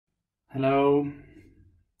Hello,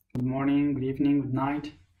 good morning, good evening, good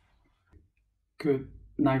night. Good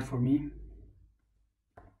night for me.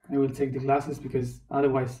 I will take the glasses because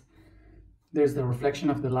otherwise there's the reflection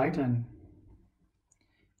of the light and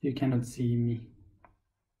you cannot see me.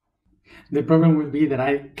 The problem will be that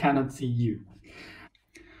I cannot see you.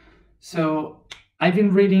 So I've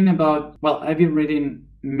been reading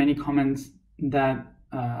many comments that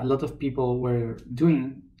a lot of people were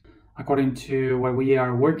doing according to what we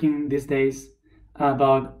are working these days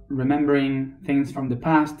about remembering things from the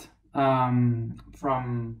past,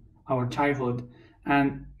 from our childhood.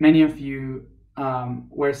 And many of you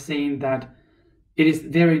were saying that it is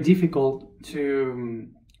very difficult to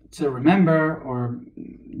remember, or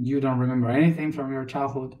you don't remember anything from your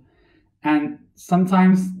childhood. And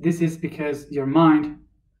sometimes this is because your mind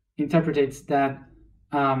interprets that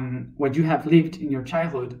what you have lived in your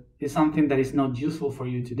childhood is something that is not useful for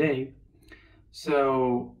you today.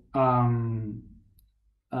 So, and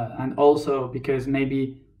also because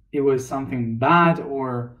maybe it was something bad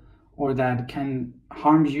or that can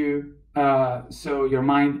harm you. So your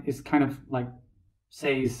mind is kind of like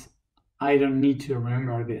says, I don't need to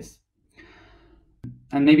remember this.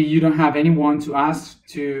 And maybe you don't have anyone to ask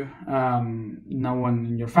to, no one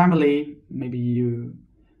in your family. Maybe you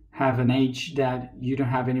have an age that you don't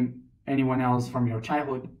have anyone else from your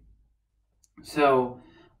childhood. So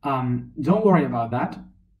don't worry about that.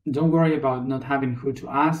 Don't worry about not having who to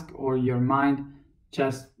ask or your mind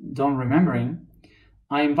just don't remembering.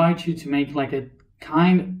 I invite you to make like a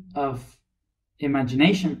kind of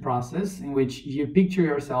imagination process in which you picture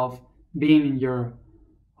yourself being in your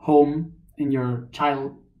home, in your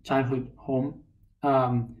childhood home,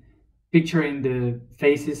 picturing the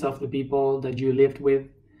faces of the people that you lived with,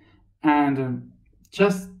 and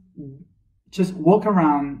just walk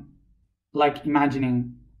around like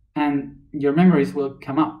imagining, and your memories will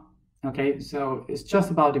come up. Okay, so it's just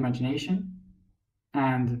about imagination,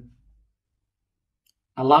 and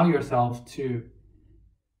allow yourself to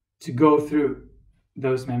go through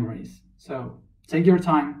those memories. So take your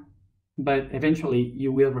time, but eventually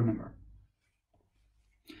you will remember.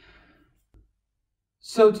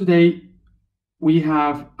 So today we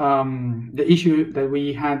have the issue that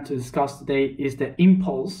we had to discuss today is the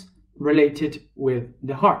impulse related with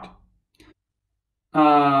the heart.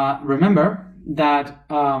 Remember that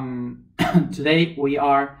today we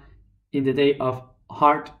are in the day of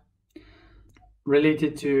heart,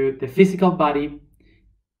 related to the physical body,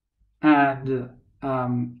 and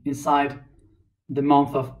inside the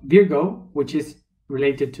month of Virgo, which is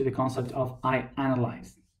related to the concept of I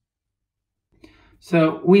analyze.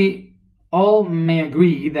 So we all may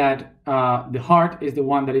agree that the heart is the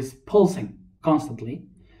one that is pulsing constantly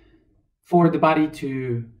for the body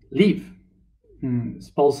to live. It's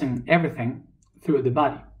pulsing everything through the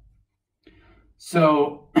body.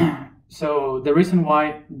 So, so the reason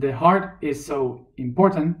why the heart is so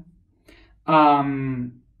important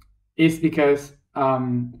is because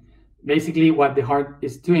basically what the heart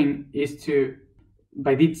is doing is to,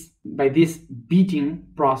 by this beating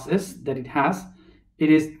process that it has, it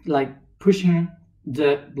is like pushing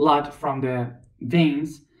the blood from the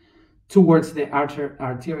veins towards the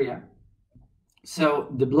arteria. So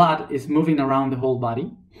the blood is moving around the whole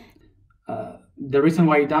body. The reason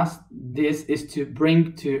why it does this is to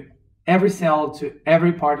bring to every cell, to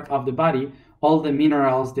every part of the body, all the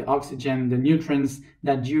minerals, the oxygen, the nutrients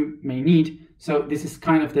that you may need. So this is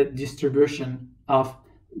kind of the distribution of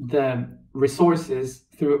the resources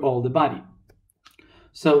through all the body.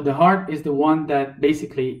 So the heart is the one that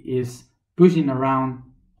basically is pushing around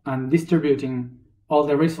and distributing all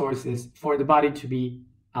the resources for the body to be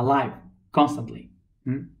alive constantly.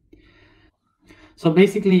 So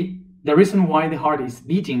basically, the reason why the heart is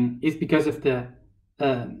beating is because of the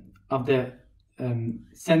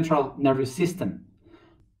central nervous system,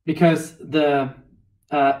 because the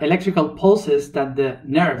electrical pulses that the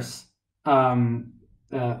nerves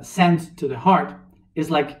send to the heart is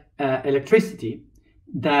like electricity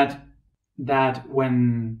that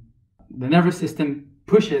when the nervous system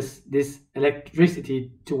pushes this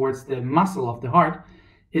electricity towards the muscle of the heart,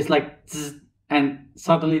 it's like zzz, and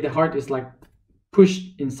suddenly the heart is like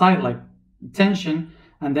pushed inside, like tension,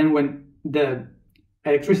 and then when the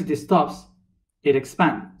electricity stops, it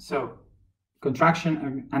expands. So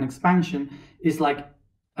contraction and expansion is like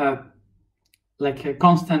a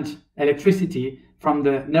constant electricity from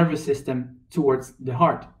the nervous system towards the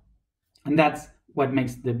heart, and that's what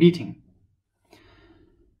makes the beating.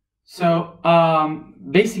 So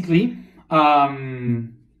basically,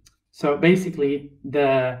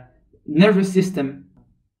 the nervous system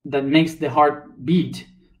that makes the heart beat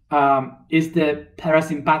is the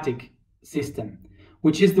parasympathetic system,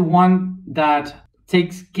 which is the one that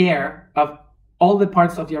takes care of all the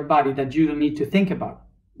parts of your body that you don't need to think about.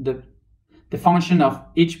 The function of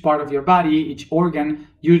each part of your body, each organ,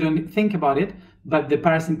 you don't think about it, but the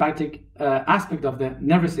parasympathetic aspect of the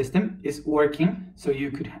nervous system is working, so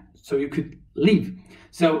you could live.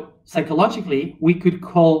 So psychologically, we could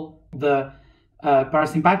call the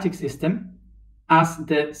parasympathetic system as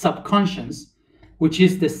the subconscious, which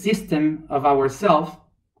is the system of ourself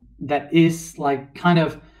that is like kind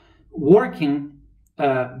of working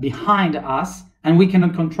behind us, and we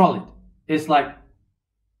cannot control it. It's like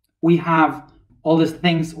we have all these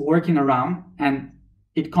things working around, and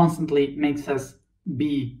it constantly makes us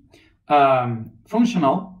be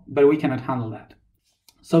functional, but we cannot handle that.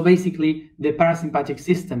 So basically, the parasympathetic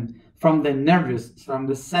system from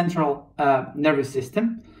the central nervous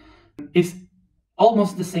system is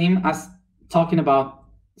almost the same as talking about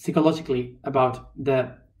psychologically about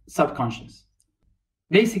the subconscious.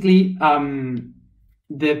 Basically,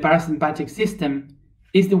 the parasympathetic system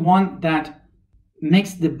is the one that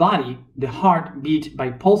makes the body, the heart, beat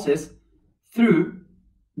by pulses through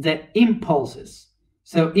the impulses.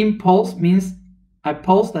 So impulse means a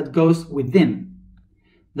pulse that goes within,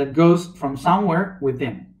 that goes from somewhere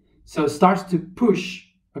within. So it starts to push,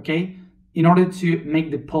 okay, in order to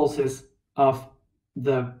make the pulses of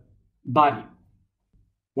the body.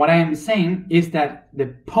 What I am saying is that the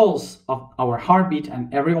pulse of our heartbeat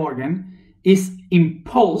and every organ is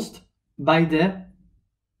impulsed by the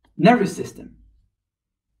nervous system,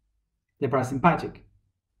 the parasympathetic.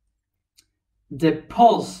 The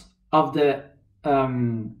pulse of the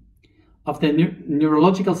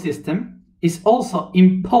neurological system is also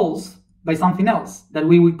impulsed by something else that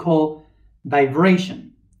we would call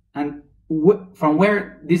vibration. And from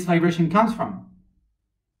where this vibration comes from?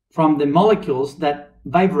 From the molecules that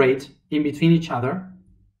vibrate in between each other,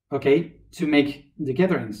 okay, to make the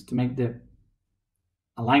gatherings, to make the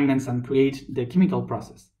alignments and create the chemical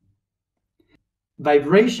process.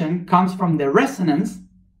 Vibration comes from the resonance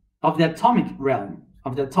of the atomic realm,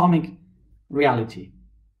 of the atomic reality.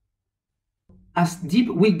 As deep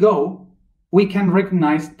we go, we can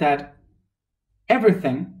recognize that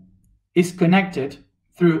everything is connected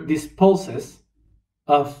through these pulses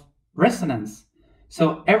of resonance.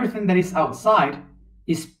 So everything that is outside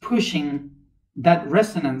is pushing that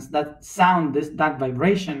resonance, that sound, that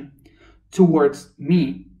vibration towards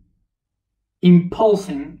me,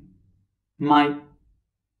 impulsing my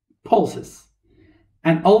pulses.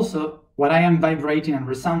 And also what I am vibrating and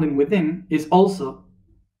resounding within is also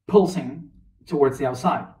pulsing towards the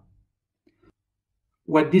outside.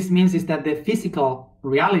 What this means is that the physical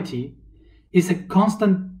reality is a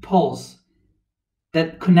constant pulse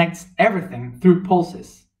that connects everything through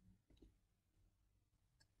pulses.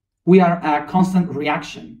 We are a constant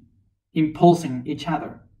reaction, impulsing each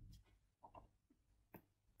other.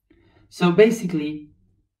 So basically,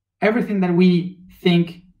 everything that we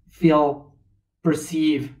think, feel,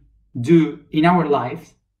 perceive, do in our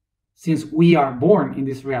lives, since we are born in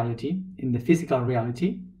this reality, in the physical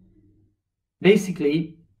reality,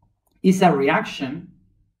 basically is a reaction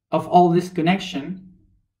of all this connection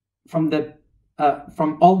from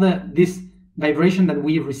this vibration that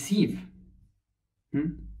we receive,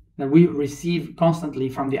 that we receive constantly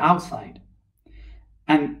from the outside.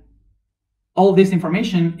 And all this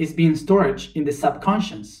information is being stored in the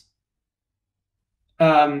subconscious.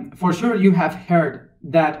 For sure, you have heard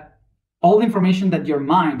that all the information that your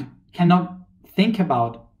mind cannot think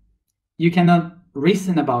about, you cannot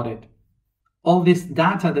reason about it. All this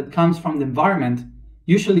data that comes from the environment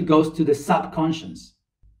usually goes to the subconscious.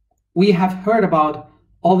 We have heard about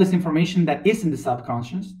all this information that is in the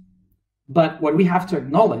subconscious, but what we have to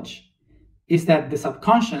acknowledge is that the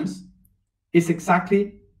subconscious is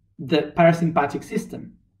exactly the parasympathetic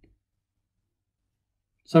system.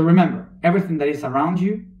 So remember, everything that is around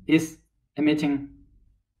you is emitting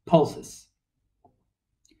pulses.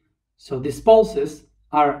 So these pulses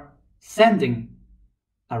are sending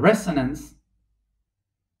a resonance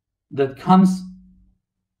that comes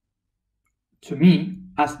to me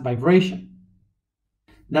as vibration.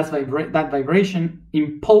 That vibration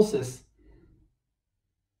impulses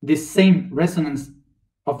this same resonance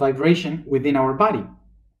of vibration within our body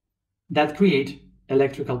that create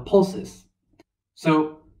electrical pulses.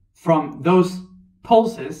 So from those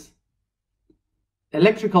pulses,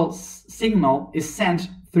 electrical signal is sent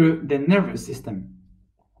through the nervous system.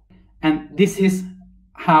 And this is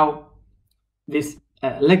how this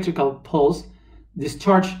electrical pulse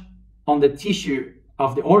discharge on the tissue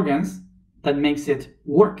of the organs that makes it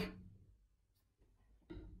work.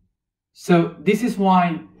 So this is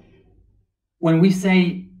why when we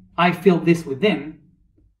say I feel this within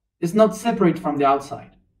is not separate from the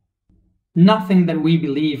outside. Nothing that we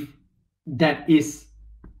believe that is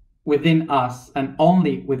within us and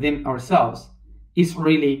only within ourselves is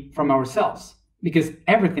really from ourselves, because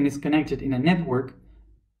everything is connected in a network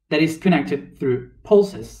that is connected through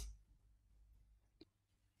pulses.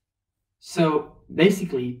 So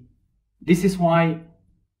basically, this is why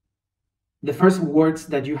the first words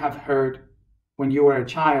that you have heard when you were a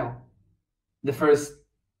child, the first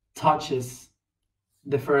touches,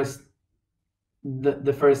 the first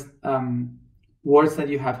words that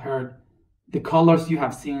you have heard, the colors you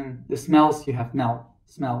have seen, the smells you have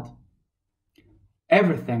smelled,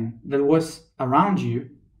 everything that was around you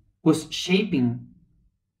was shaping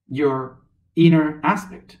your inner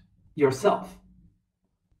aspect, yourself.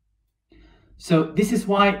 So this is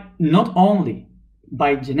why not only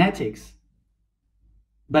by genetics,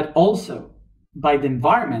 but also by the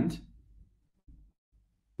environment,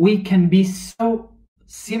 we can be so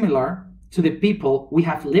similar to the people we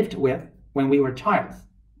have lived with when we were child.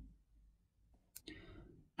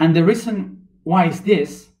 And the reason why is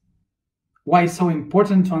this, why it's so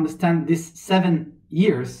important to understand these 7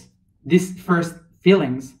 years, these first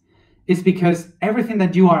feelings, is because everything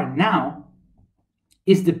that you are now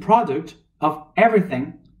is the product of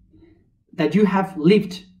everything that you have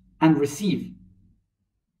lived and received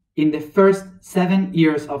in the first 7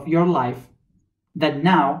 years of your life that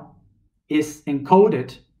now is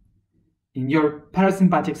encoded in your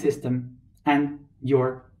parasympathetic system and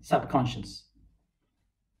your subconscious.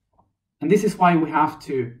 And this is why we have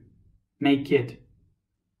to make it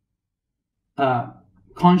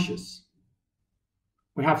conscious.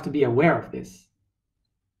 We have to be aware of this.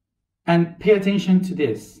 And pay attention to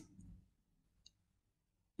this.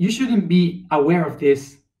 You shouldn't be aware of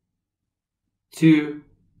this to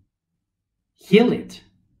heal it.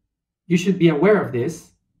 You should be aware of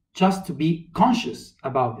this just to be conscious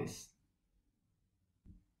about this.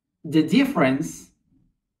 The difference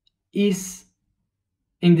is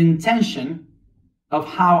in the intention of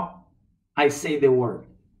how I say the word.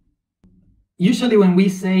 Usually when we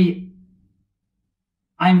say,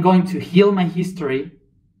 I'm going to heal my history,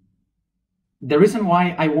 the reason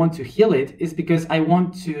why I want to heal it is because I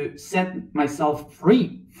want to set myself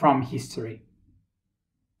free from history.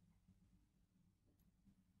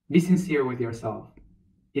 Be sincere with yourself.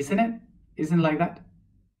 Isn't it? Isn't it like that?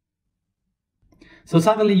 So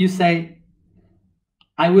suddenly you say,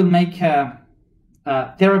 I will make a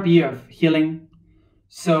therapy of healing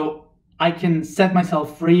so I can set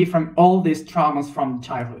myself free from all these traumas from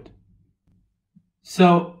childhood.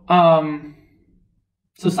 So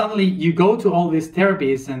suddenly you go to all these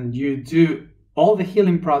therapies and you do all the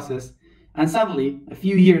healing process, and suddenly a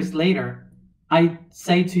few years later I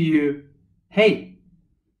say to you, hey,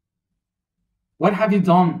 what have you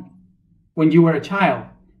done when you were a child?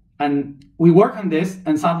 And we work on this,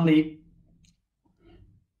 and suddenly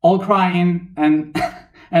all crying and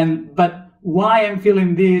but why I'm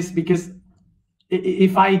feeling this? Because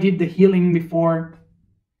if I did the healing before,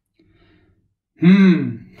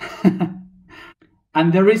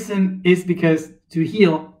 and the reason is because to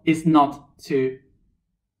heal is not to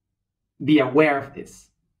be aware of this.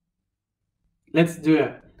 Let's do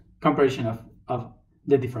a comparison of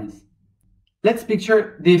the difference. Let's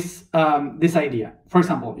picture this this idea. For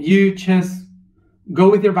example, you just go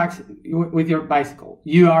with your bicycle.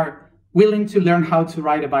 You are willing to learn how to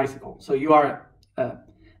ride a bicycle. So you are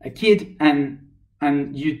a kid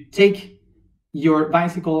and you take your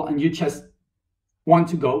bicycle and you just want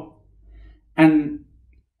to go. And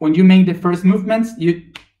when you make the first movements,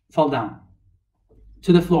 you fall down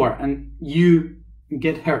to the floor and you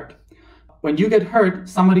get hurt. When you get hurt,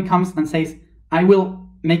 somebody comes and says, I will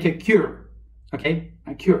make a cure. Okay,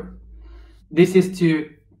 a cure. This is to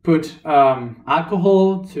put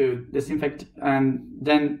alcohol to disinfect, and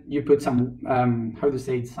then you put some, how to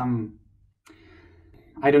say it, some,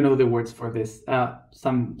 I don't know the words for this,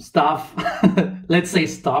 some stuff, let's say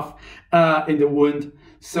stuff, in the wound,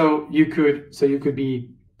 so you could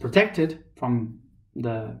be protected from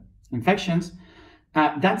the infections.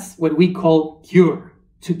 That's what we call cure,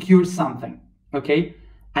 to cure something, okay?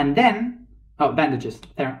 And then, oh, bandages,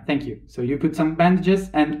 there, thank you. So you put some bandages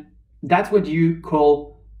and that's what you call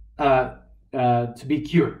to be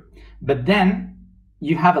cured. But then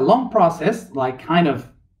you have a long process, like kind of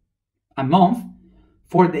a month,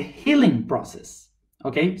 for the healing process,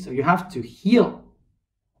 okay? So you have to heal.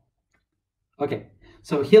 Okay,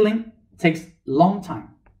 so healing takes long time.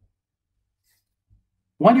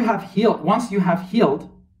 Once you have healed,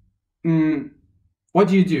 what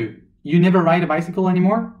do? You never ride a bicycle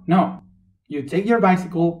anymore? No. You take your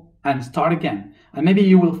bicycle and start again. and maybe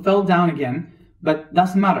you will fall down again, but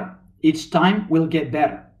doesn't matter. Each time will get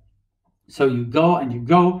better. So you go,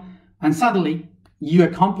 and suddenly you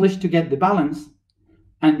accomplish to get the balance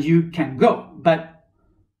and you can go. But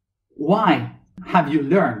why have you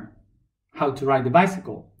learned how to ride the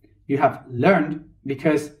bicycle? You have learned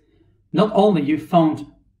because not only you found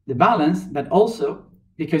the balance, but also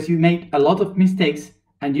because you made a lot of mistakes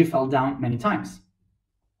and you fell down many times.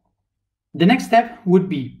 The next step would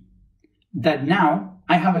be that now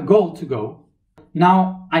I have a goal to go.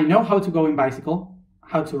 Now I know how to go in bicycle,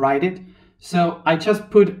 how to ride it. So I just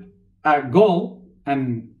put a goal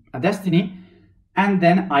and a destiny, and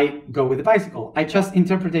then I go with the bicycle. I just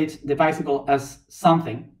interpret the bicycle as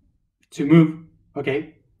something to move,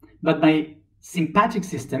 okay? But my sympathetic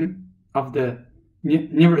system of the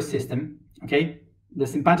nervous system, okay? The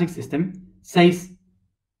sympathetic system says,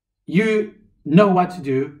 you know what to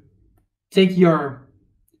do. Take your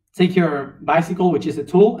bicycle, which is a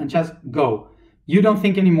tool, and just go. You don't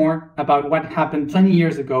think anymore about what happened 20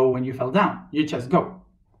 years ago when you fell down. You just go.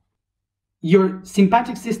 Your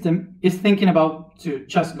sympathetic system is thinking about to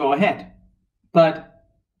just go ahead. But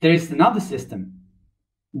there is another system,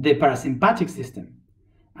 the parasympathetic system.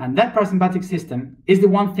 And that parasympathetic system is the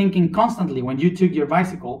one thinking constantly when you took your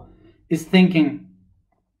bicycle, is thinking,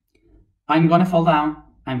 I'm gonna fall down,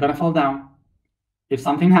 I'm gonna fall down. If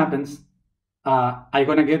something happens, I'm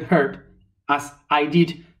gonna get hurt, as I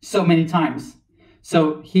did so many times.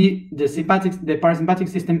 So the parasympathetic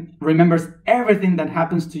system remembers everything that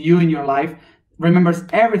happens to you in your life, remembers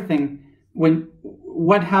everything,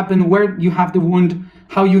 what happened, where you have the wound,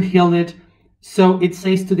 how you healed it. So it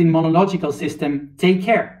says to the immunological system, take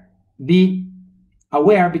care, be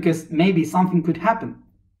aware, because maybe something could happen,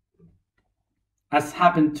 as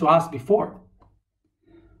happened to us before.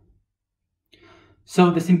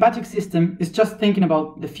 So the sympathetic system is just thinking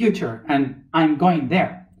about the future and I'm going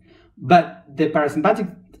there. But the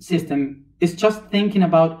parasympathetic system is just thinking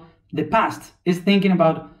about the past, is thinking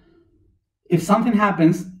about if something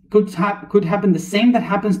happens, could happen the same that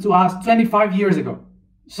happens to us 25 years ago.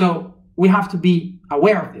 So we have to be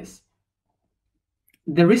aware of this.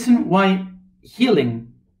 The reason why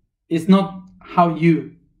healing is not how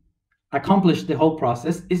you accomplish the whole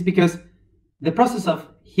process is because the process of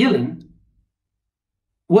healing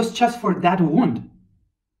was just for that wound.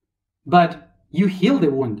 But you heal the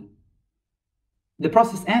wound. The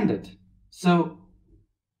process ended.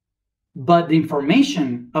 But the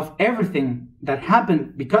information of everything that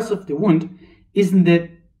happened because of the wound is in the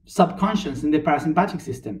subconscious, in the parasympathetic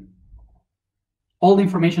system. All the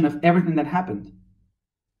information of everything that happened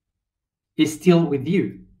is still with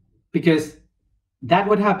you, because that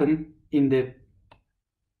what happened in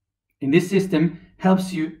this system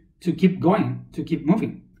helps you to keep going, to keep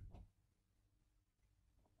moving.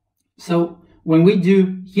 So when we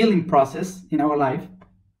do healing process in our life,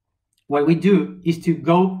 what we do is to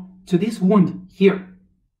go to this wound here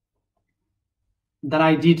that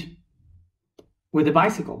I did with the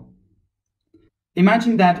bicycle.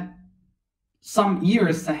 Imagine that some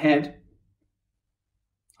years ahead,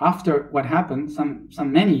 after what happened, some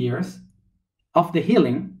many years of the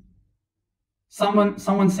healing,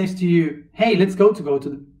 someone says to you, hey, let's go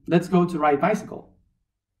to ride bicycle.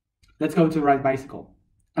 Let's go to ride bicycle.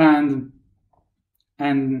 And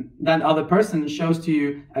that other person shows to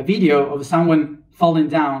you a video of someone falling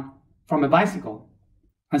down from a bicycle.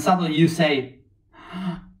 And suddenly you say,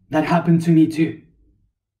 that happened to me too.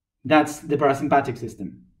 That's the parasympathetic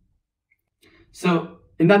system. So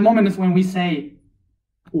in that moment is when we say,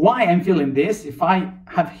 why I'm feeling this, if I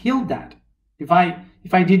have healed that, if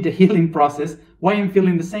I did the healing process, why I'm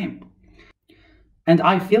feeling the same? And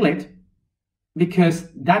I feel it because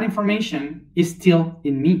that information is still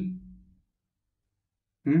in me.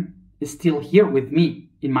 It's still here with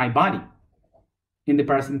me, in my body, in the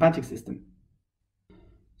parasympathetic system.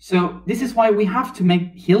 So this is why we have to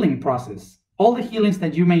make healing process. All the healings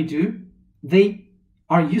that you may do, they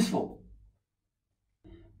are useful.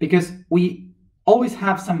 Because we always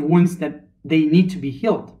have some wounds that they need to be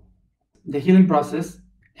healed. The healing process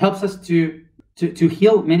helps us to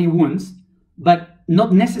heal many wounds, but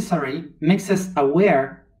not necessarily makes us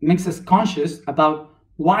aware, makes us conscious about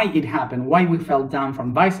why it happened, why we fell down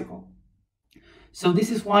from bicycle. So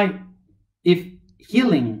this is why if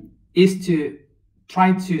healing is to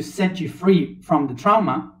try to set you free from the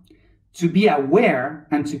trauma, to be aware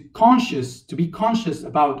and to be conscious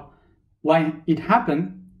about why it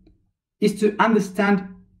happened, is to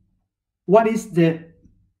understand what is the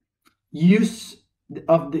use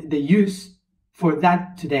of the use for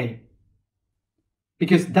that today.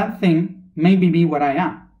 Because that thing may be what I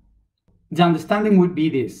am. The understanding would be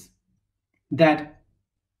this. that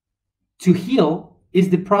to heal is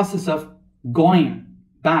the process of going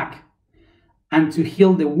back and to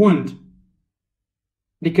heal the wound,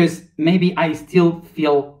 because maybe I still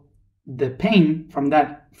feel the pain from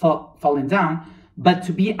that falling down, but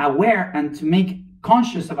to be aware and to make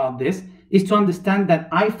conscious about this is to understand that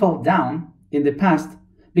I fell down in the past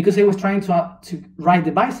because I was trying to ride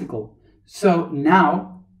the bicycle. So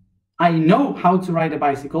now I know how to ride a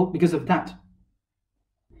bicycle because of that.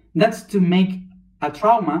 That's to make a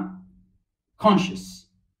trauma conscious,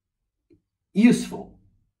 useful.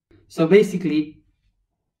 So basically,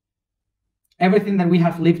 everything that we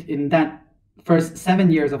have lived in that first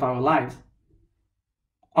 7 years of our lives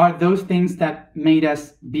are those things that made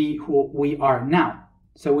us be who we are now.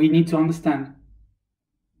 So we need to understand.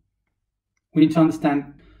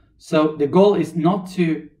 So the goal is not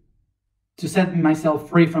to set myself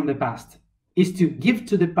free from the past, is to give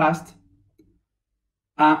to the past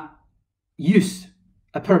a use,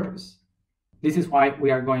 a purpose. This is why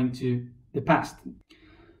we are going to the past.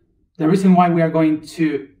 The reason why we are going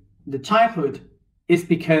to the childhood is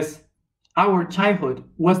because our childhood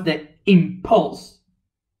was the impulse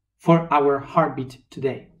for our heartbeat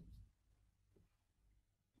today.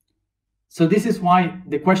 So this is why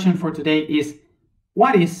the question for today is,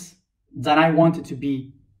 what is that I wanted to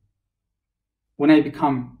be when I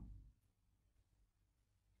become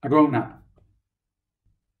a grown-up?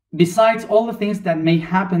 Besides all the things that may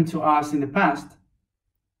happen to us in the past,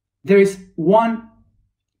 there is one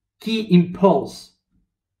key impulse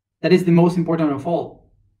that is the most important of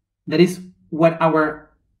all. That is what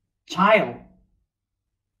our child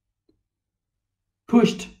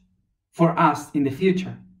pushed for us in the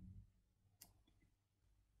future.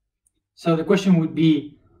 So the question would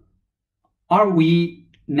be, are we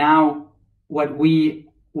now what we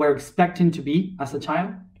were expecting to be as a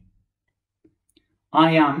child?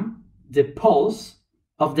 I am the pulse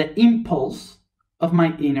of the impulse of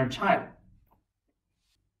my inner child.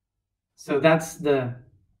 So that's the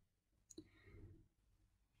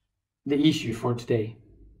issue for today.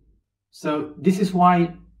 So this is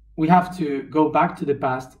why we have to go back to the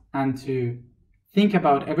past and to think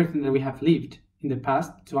about everything that we have lived in the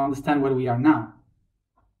past to understand where we are now.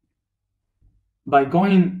 By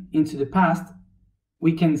going into the past,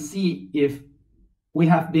 we can see if we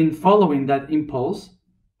have been following that impulse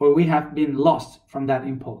or we have been lost from that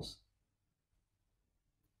impulse.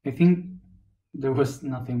 I think there was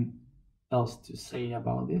nothing else to say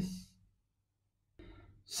about this.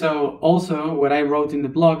 So also what I wrote in the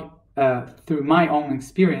blog through my own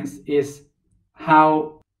experience is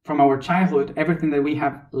how from our childhood, everything that we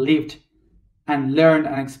have lived and learned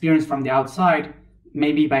and experienced from the outside,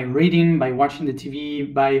 maybe by reading, by watching the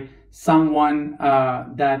TV, by someone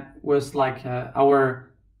that was like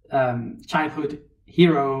our childhood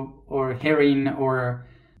hero or heroine or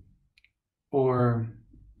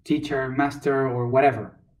teacher, master, or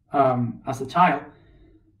whatever, as a child,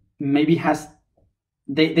 maybe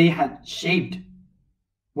they had shaped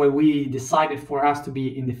what we decided for us to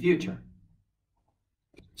be in the future.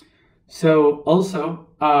 So also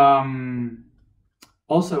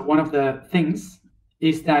one of the things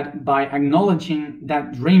is that by acknowledging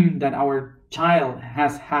that dream that our child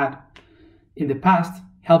has had in the past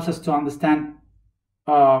helps us to understand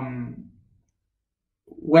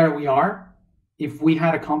where we are, if we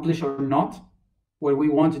had accomplished or not what we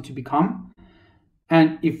wanted to become.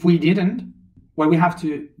 And if we didn't, what we have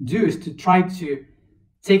to do is to try to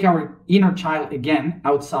take our inner child again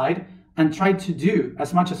outside and try to do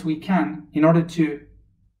as much as we can in order to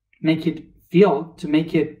make it feel, to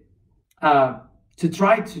make it, to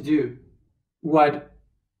try to do what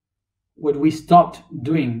we stopped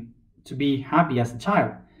doing to be happy as a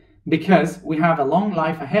child, because we have a long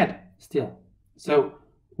life ahead still. So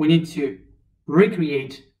we need to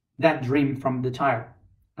recreate that dream from the child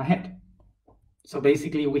ahead. So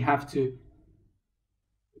basically we have to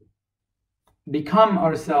become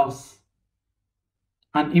ourselves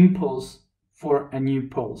an impulse for a new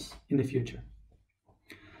pulse in the future.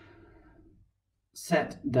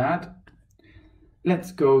 Said that,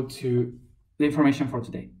 let's go to the information for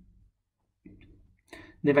today.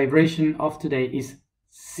 The vibration of today is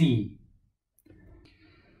C.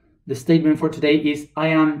 The statement for today is, I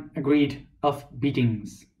am a grid of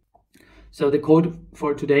beatings. So the code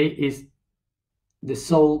for today is the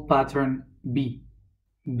soul pattern B.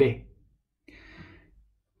 B.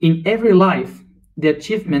 In every life, the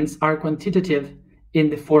achievements are quantitative in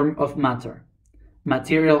the form of matter,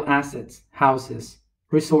 material assets, houses,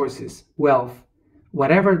 resources, wealth,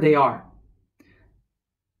 whatever they are,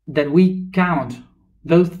 that we count,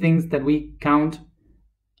 those things that we count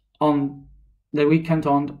on,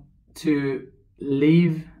 to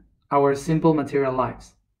live our simple material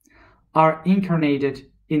lives are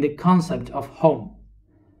incarnated in the concept of home,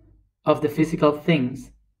 of the physical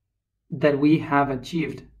things that we have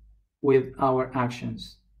achieved with our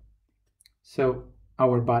actions. So,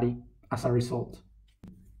 our body as a result.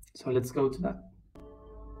 So, let's go to that.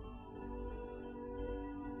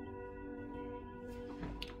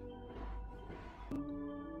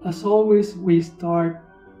 As always, we start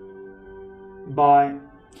by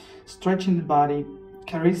stretching the body,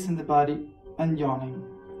 caressing the body, and yawning.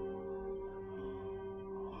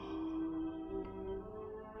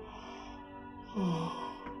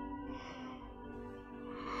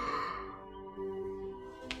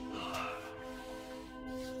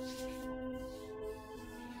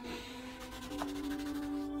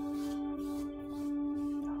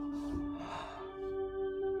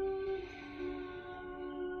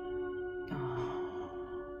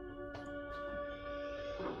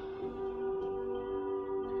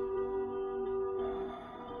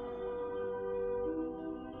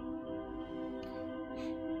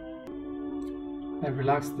 I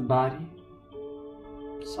relax the body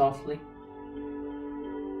softly.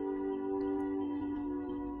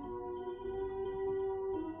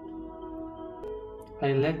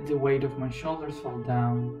 I let the weight of my shoulders fall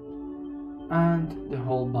down and the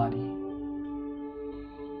whole body.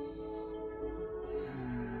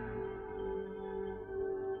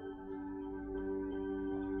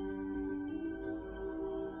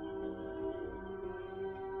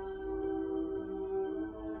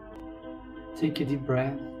 Take a deep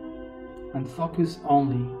breath and focus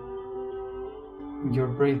only on your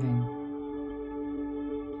breathing.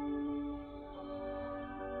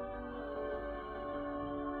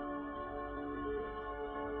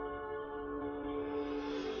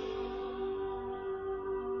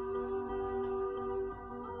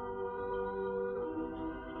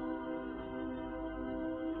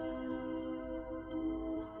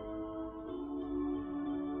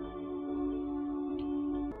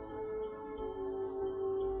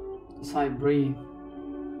 As I breathe,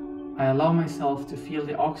 I allow myself to feel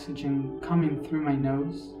the oxygen coming through my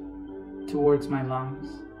nose towards my lungs,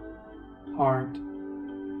 heart,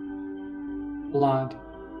 blood,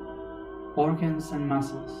 organs and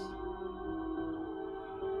muscles.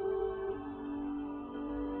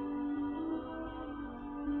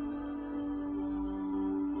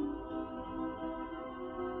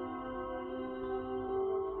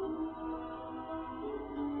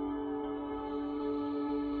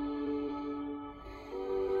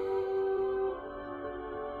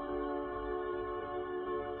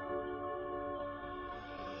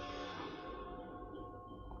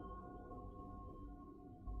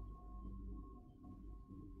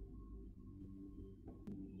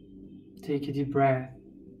 Take a deep breath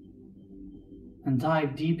and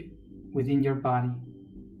dive deep within your body,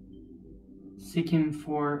 seeking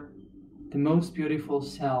for the most beautiful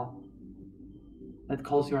cell that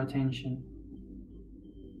calls your attention,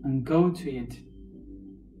 and go to it.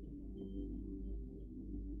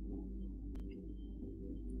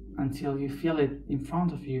 Until you feel it in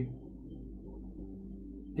front of you,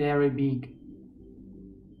 very big,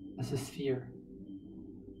 as a sphere.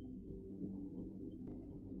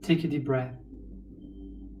 Take a deep breath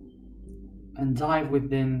and dive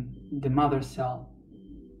within the mother cell,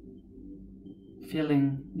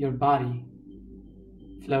 feeling your body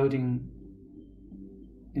floating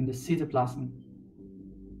in the cytoplasm.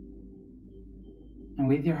 And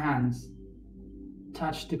with your hands,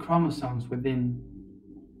 touch the chromosomes within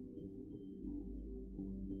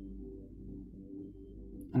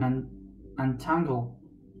and untangle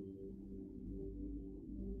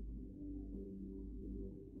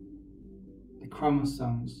the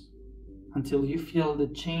chromosomes until you feel the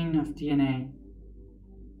chain of DNA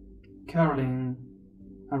curling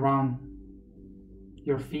around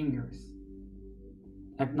your fingers,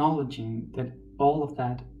 acknowledging that all of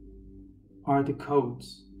that are the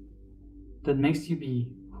codes that makes you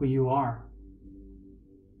be who you are.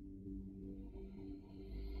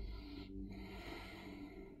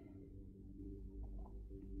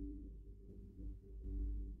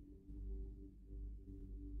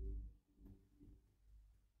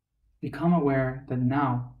 Become aware that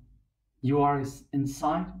now you are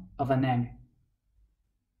inside of an egg,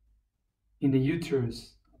 in the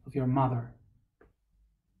uterus of your mother,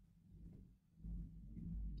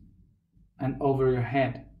 and over your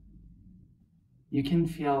head you can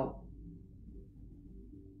feel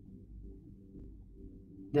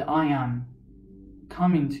the I am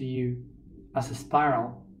coming to you as a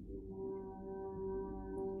spiral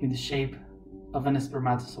in the shape of an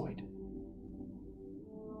spermatozoid.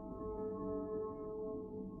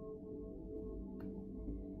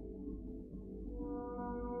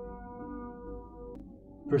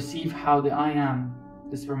 Perceive how the I am,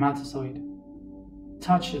 the spermatozoid,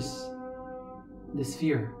 touches the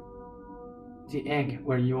sphere, the egg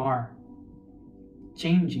where you are,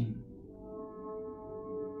 changing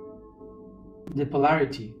the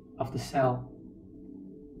polarity of the cell,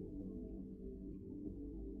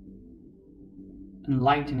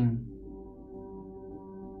 enlightening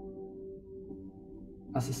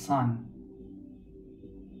as a sun.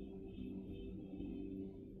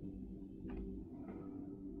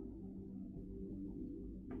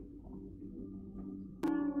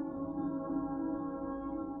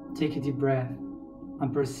 Take a deep breath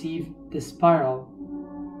and perceive the spiral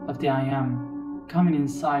of the I am coming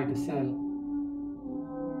inside the cell,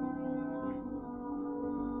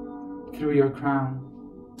 through your crown,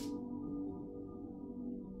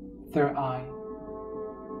 third eye,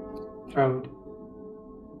 throat,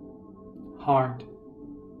 heart,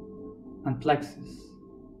 and plexus,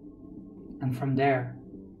 and from there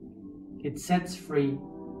it sets free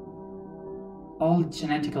all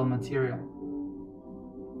genetical material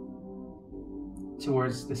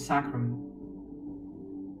towards the sacrum,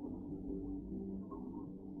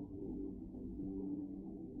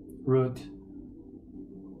 root,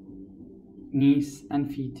 knees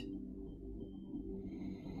and feet.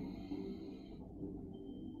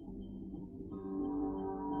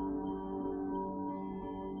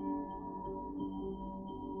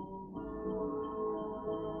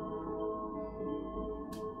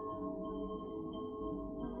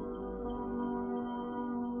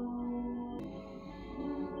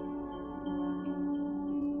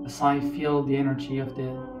 As I feel the energy of the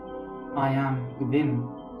I am within,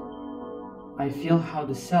 I feel how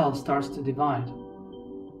the cell starts to divide.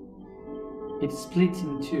 It splits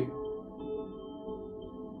in two.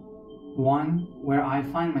 One where I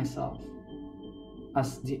find myself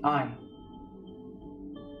as the I,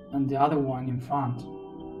 and the other one in front,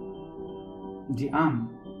 the am.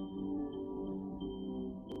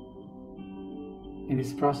 In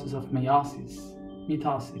this process of meiosis,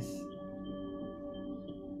 mitosis,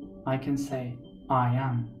 I can say, I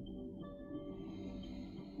am.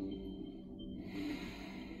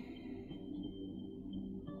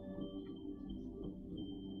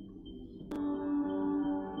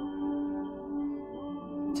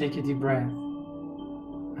 Take a deep breath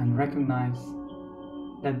and recognize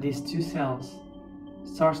that these two cells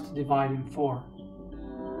starts to divide in 4,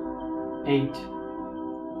 8,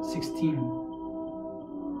 16,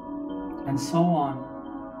 and so on,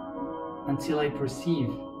 until I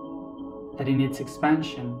perceive that in its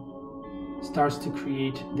expansion starts to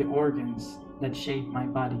create the organs that shape my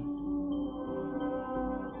body.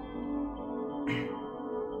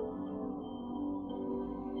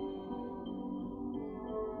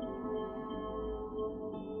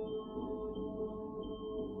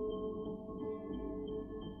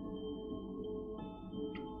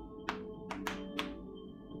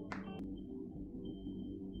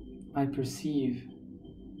 I perceive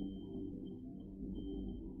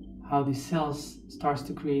how the cells starts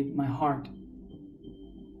to create my heart,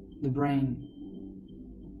 the brain,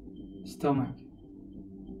 stomach,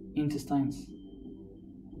 intestines,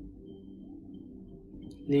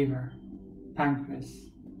 liver, pancreas,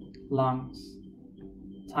 lungs,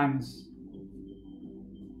 thymus,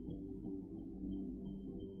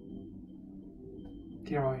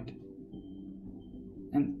 thyroid,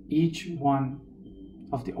 and each one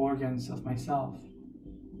of the organs of myself,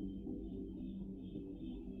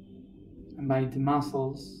 and by the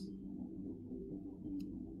muscles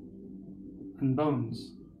and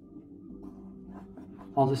bones,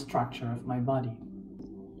 all the structure of my body.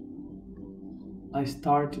 I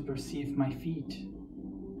start to perceive my feet,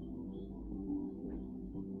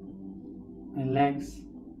 my legs,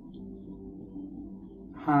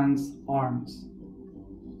 hands, arms,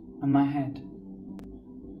 and my head.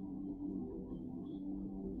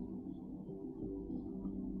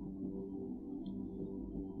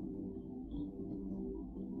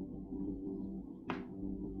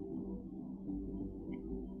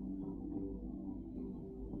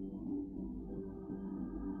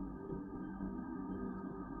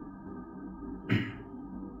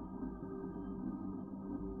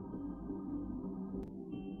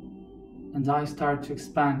 And I start to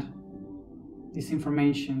expand this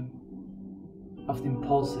information of the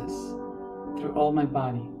impulses through all my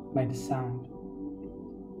body by the sound.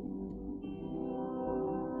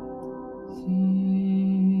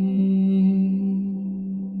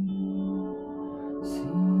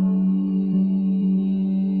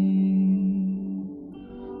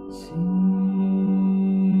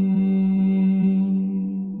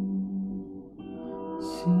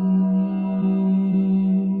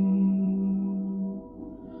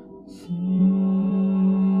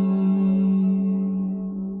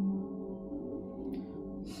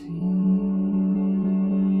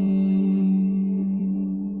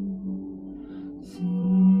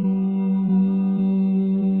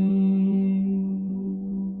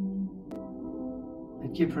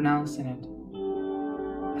 keep pronouncing it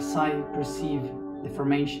as I perceive the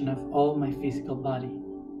formation of all my physical body.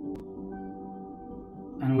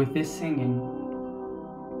 And with this singing,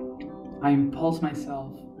 I impulse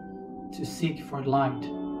myself to seek for light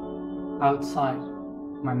outside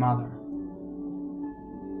my mother.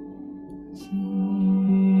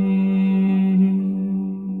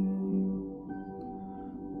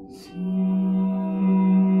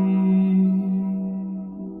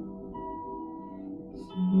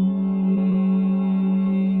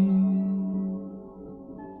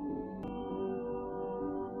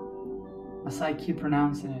 As I keep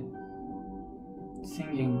pronouncing it,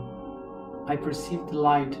 singing, I perceive the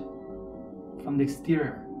light from the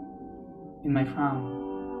exterior in my crown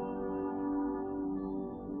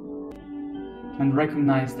and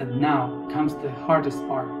recognize that now comes the hardest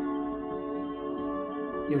part.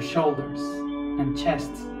 Your shoulders and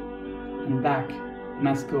chest and back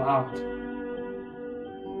must go out.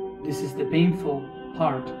 This is the painful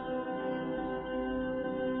part.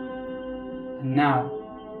 And now,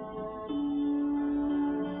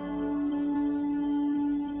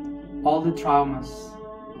 all the traumas,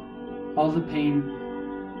 all the pain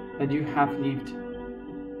that you have lived,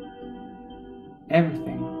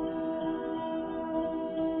 everything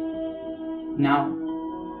now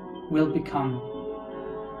will become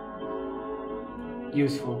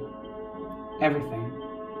useful. Everything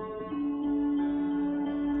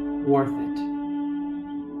worth it.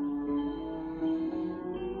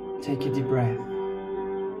 Take a deep breath.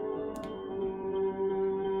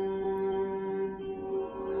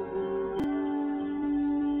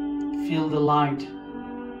 Feel the light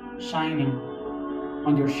shining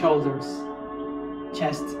on your shoulders,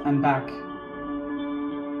 chest and back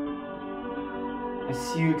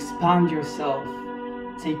as you expand yourself,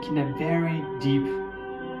 taking a very deep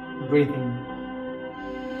breathing.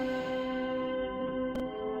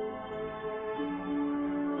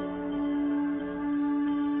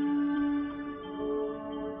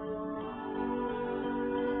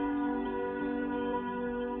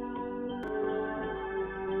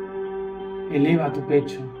 Eleva tu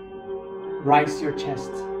pecho, rise your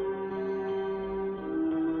chest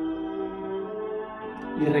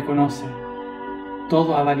y reconoce,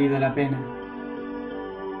 todo ha valido la pena.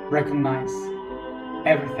 Recognize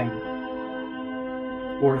everything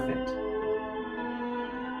worth it.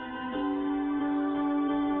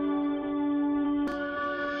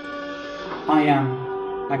 I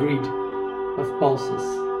am a grid of pulses.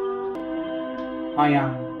 I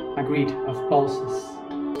am a grid of pulses.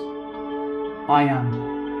 I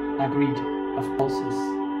am a grid of pulses.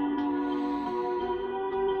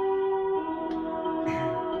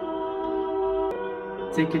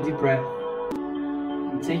 Take a deep breath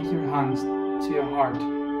and take your hands to your heart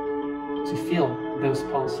to feel those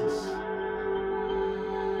pulses.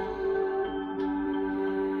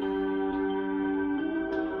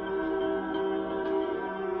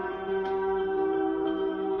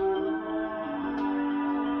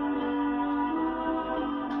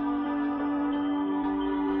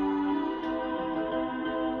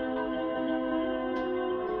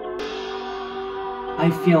 I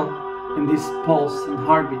feel in this pulse and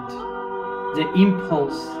heartbeat the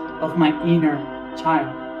impulse of my inner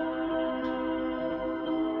child.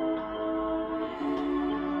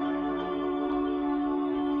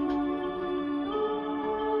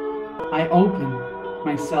 I open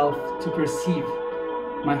myself to perceive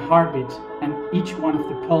my heartbeat and each one of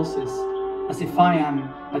the pulses as if I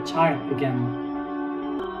am a child again.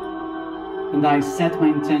 And I set my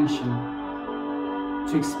intention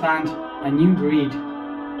to expand a new grid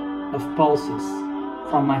of pulses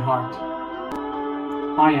from my heart.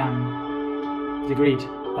 I am the grid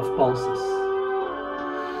of pulses.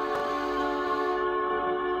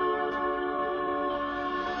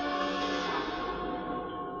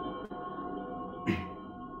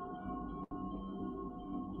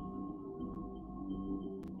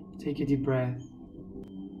 Take a deep breath,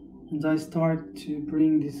 and I start to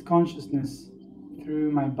bring this consciousness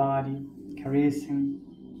through my body, caressing,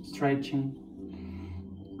 stretching,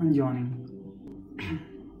 and yawning.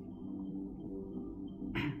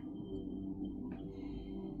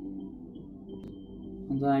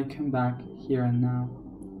 And I come back here and now,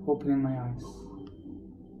 opening my eyes.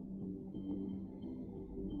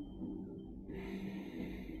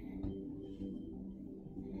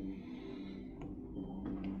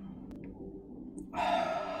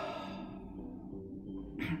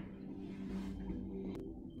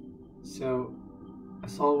 So,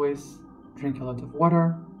 as always, drink a lot of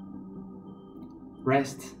water,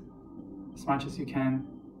 rest as much as you can,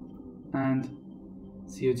 and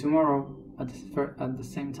see you tomorrow at the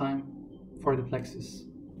same time for the plexus.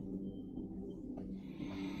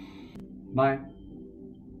 Bye.